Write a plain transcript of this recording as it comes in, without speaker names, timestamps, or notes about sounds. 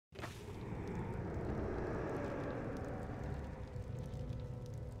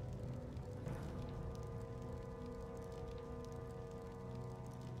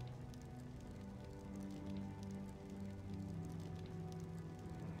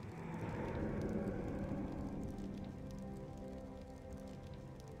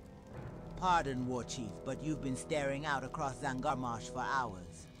Pardon, Warchief, but you've been staring out across Zangarmarsh for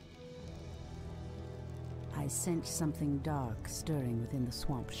hours. I sense something dark stirring within the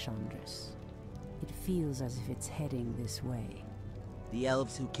swamp, Chandris. It feels as if it's heading this way. The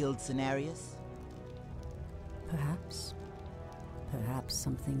elves who killed Cenarius? Perhaps. Perhaps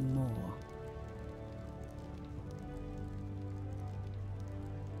something more.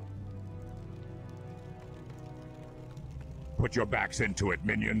 Put your backs into it,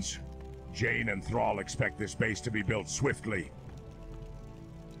 minions. Jane and Thrall expect this base to be built swiftly.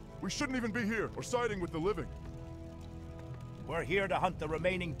 We shouldn't even be here, or siding with the living. We're here to hunt the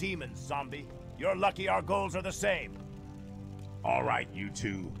remaining demons, zombie. You're lucky our goals are the same. All right, you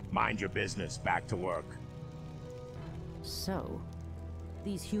two. Mind your business. Back to work. So,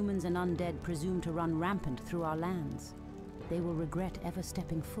 these humans and undead presume to run rampant through our lands. They will regret ever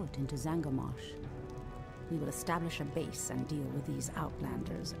stepping foot into Zangarmarsh. We will establish a base and deal with these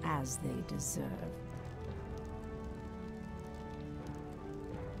outlanders as they deserve.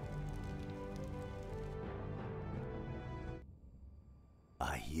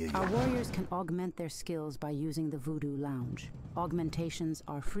 I hear you. Our warriors can augment their skills by using the Voodoo Lounge. Augmentations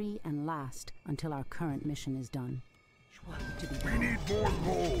are free and last until our current mission is done. We need more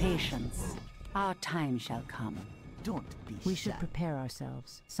gold! Patience. Our time shall come. Don't be We should prepare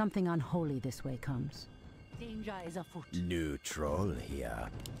ourselves. Something unholy this way comes. Danger is afoot. New troll here.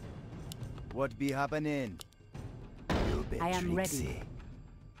 What be happening? You be I am tricksy. ready.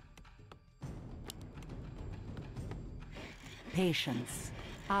 Patience.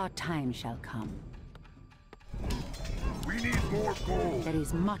 Our time shall come. We need more gold! There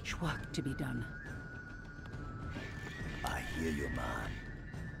is much work to be done. I hear you,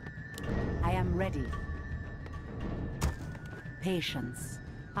 man. I am ready. Patience.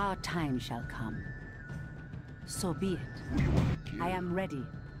 Our time shall come. So be it. I am ready.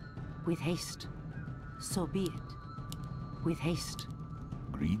 With haste. So be it. With haste.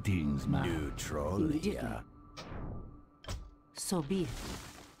 Greetings, man. New troll Immediately. here. So be it.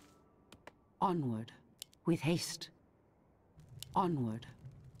 Onward. With haste. Onward.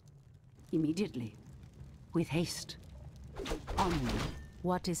 Immediately. With haste. Onward.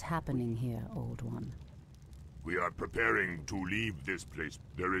 What is happening here, Old One? We are preparing to leave this place.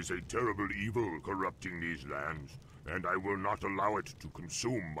 There is a terrible evil corrupting these lands, and I will not allow it to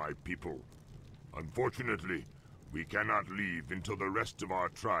consume my people. Unfortunately, we cannot leave until the rest of our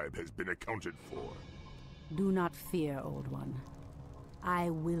tribe has been accounted for. Do not fear, Old One. I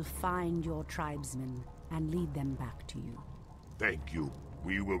will find your tribesmen and lead them back to you. Thank you.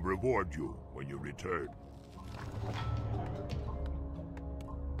 We will reward you when you return.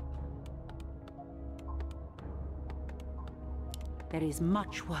 There is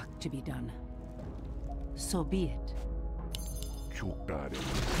much work to be done. So be it.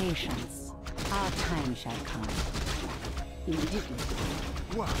 Patience. Our time shall come. Immediately.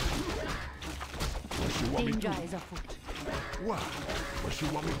 What? Where you want me Danger to? is afoot. What? Where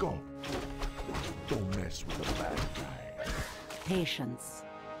you want me go? Don't mess with a bad guy. Patience.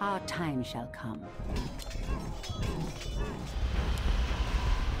 Our time shall come.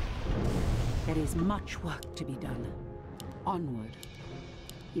 There is much work to be done. Onward.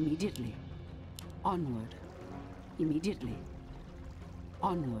 Immediately. Onward. Immediately.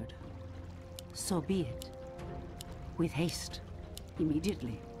 Onward. So be it. With haste.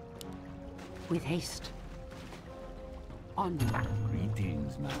 Immediately. With haste. Onward.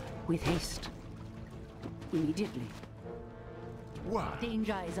 Greetings, man. With haste. Immediately. What?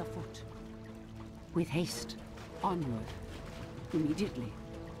 Danger is afoot. With haste. Onward. Immediately.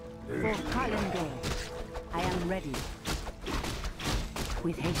 For Tyrande. I am ready.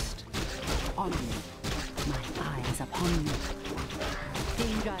 With haste. Onward. My eyes upon you.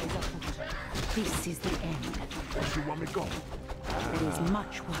 Danger is afoot. This is the end. Where you want me go? There is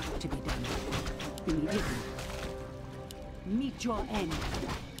much work to be done. Immediately. Meet your end.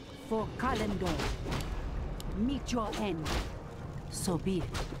 For Kalendor. Meet your end. So be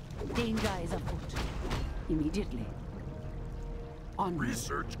it. Danger is afoot. Immediately. Onward.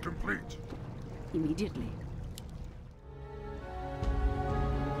 Research complete. Immediately.